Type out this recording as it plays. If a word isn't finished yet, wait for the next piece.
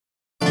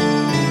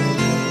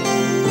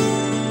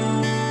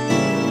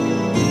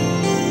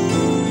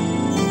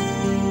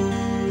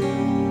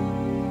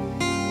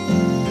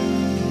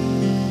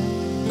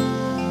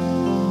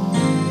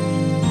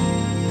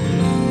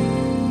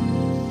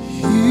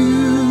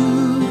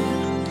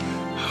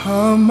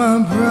are my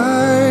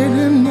bright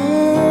and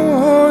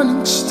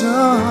morning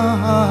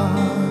star.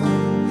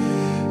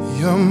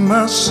 You're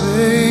my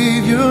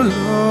Savior,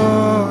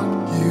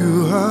 Lord.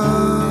 You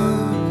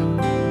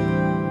are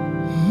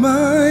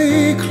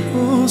my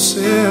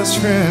closest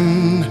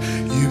friend.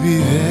 You be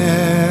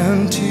there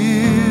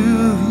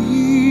until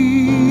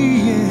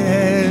the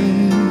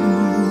end.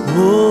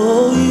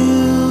 Oh,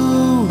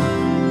 you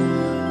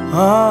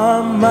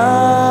are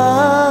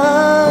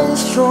my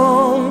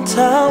strong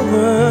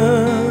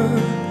tower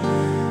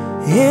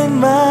in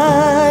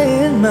my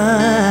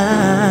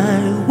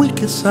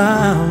weakest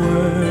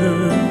hour.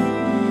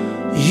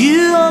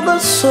 You are the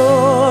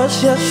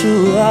source, yes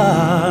you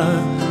are,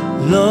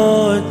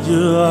 Lord.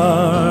 You are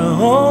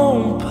our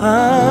own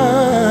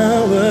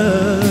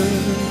power.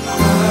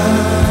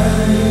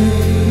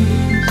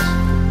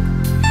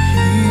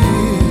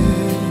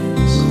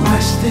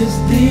 Christ is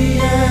the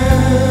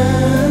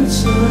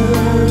answer.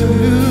 Do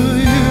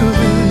you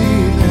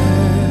believe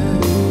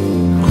that?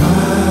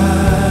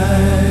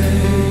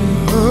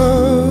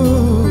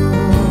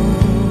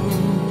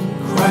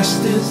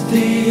 Christ is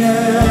the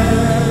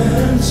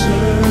answer.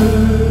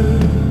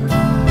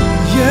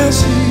 Yes,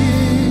 He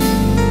is.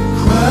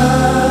 Christ,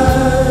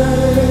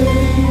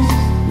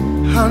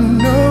 I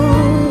know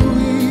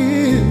He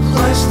is.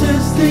 Christ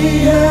is the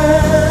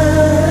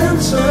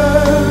answer.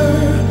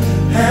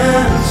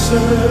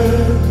 Answer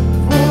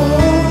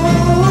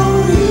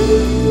for you.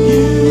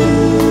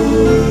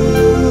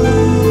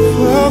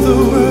 For the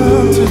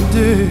world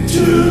today.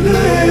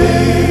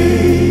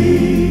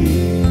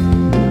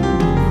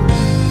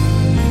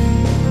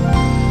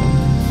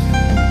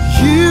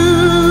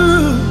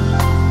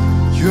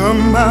 You're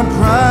my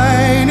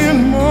bright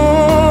and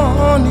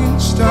morning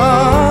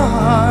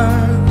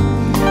star.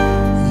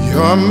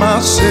 You're my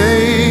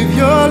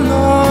Savior,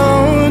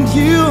 Lord.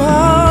 You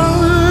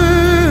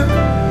are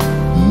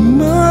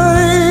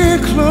my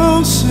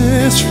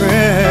closest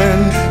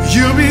friend.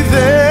 You'll be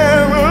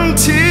there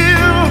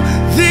until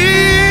the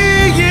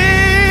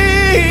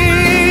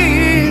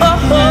end.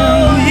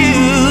 Oh,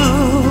 you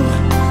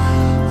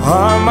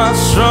are my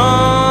strong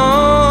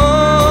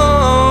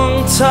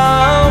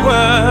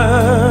tower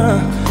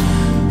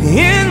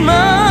in my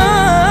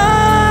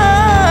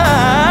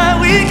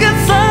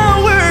weakest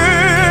hour.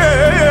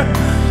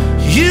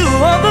 You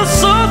are the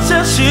source,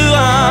 yes you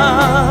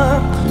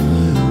are,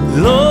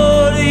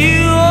 Lord.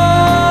 You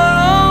are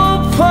all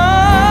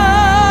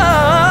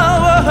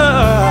power.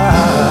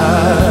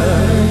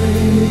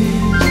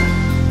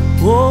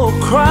 Oh,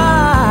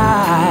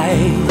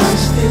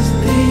 Christ is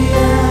the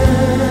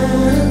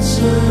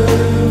answer.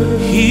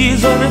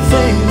 He's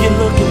everything you're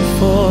looking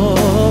for.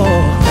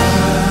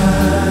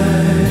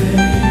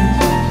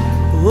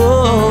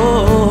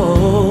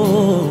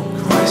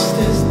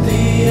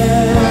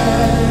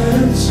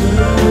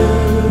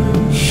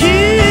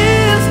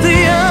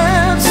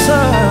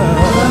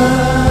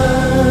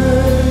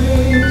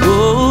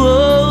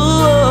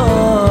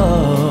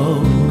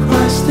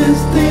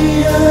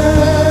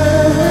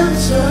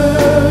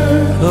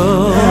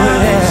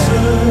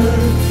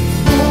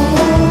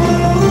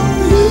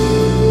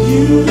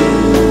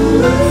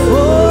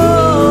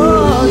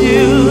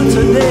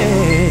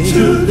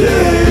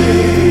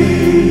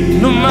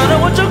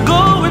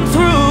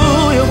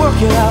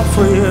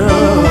 For you,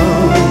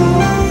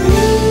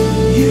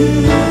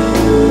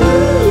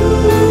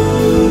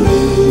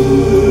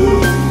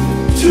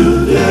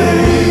 today.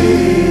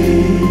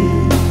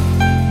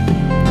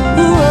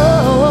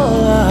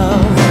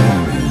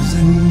 There is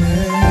an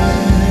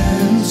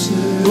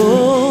answer.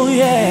 Oh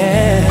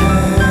yeah.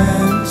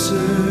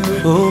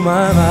 Answer. Oh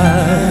my.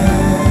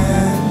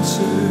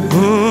 Answer.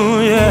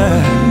 Oh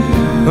yeah.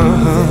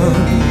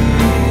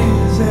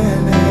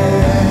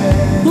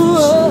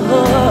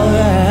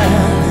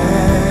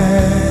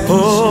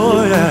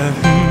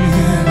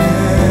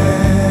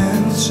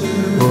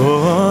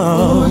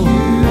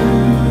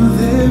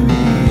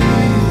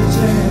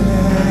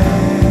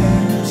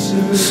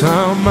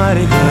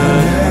 Somebody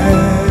good.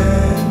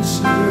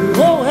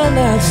 Oh, an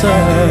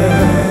answer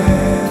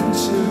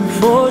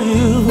for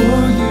you.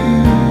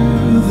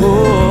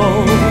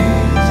 Oh,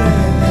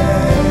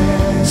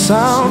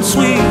 sounds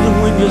sweet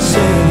when you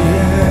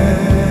say,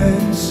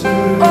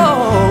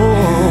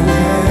 oh,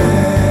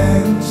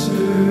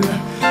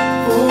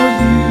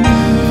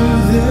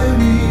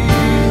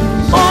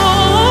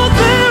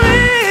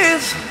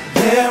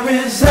 there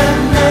is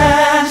an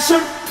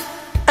answer.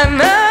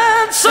 An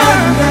answer.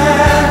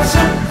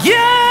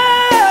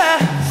 Yeah,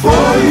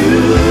 For you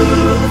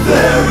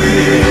there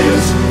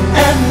is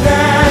an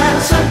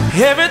answer.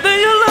 Everything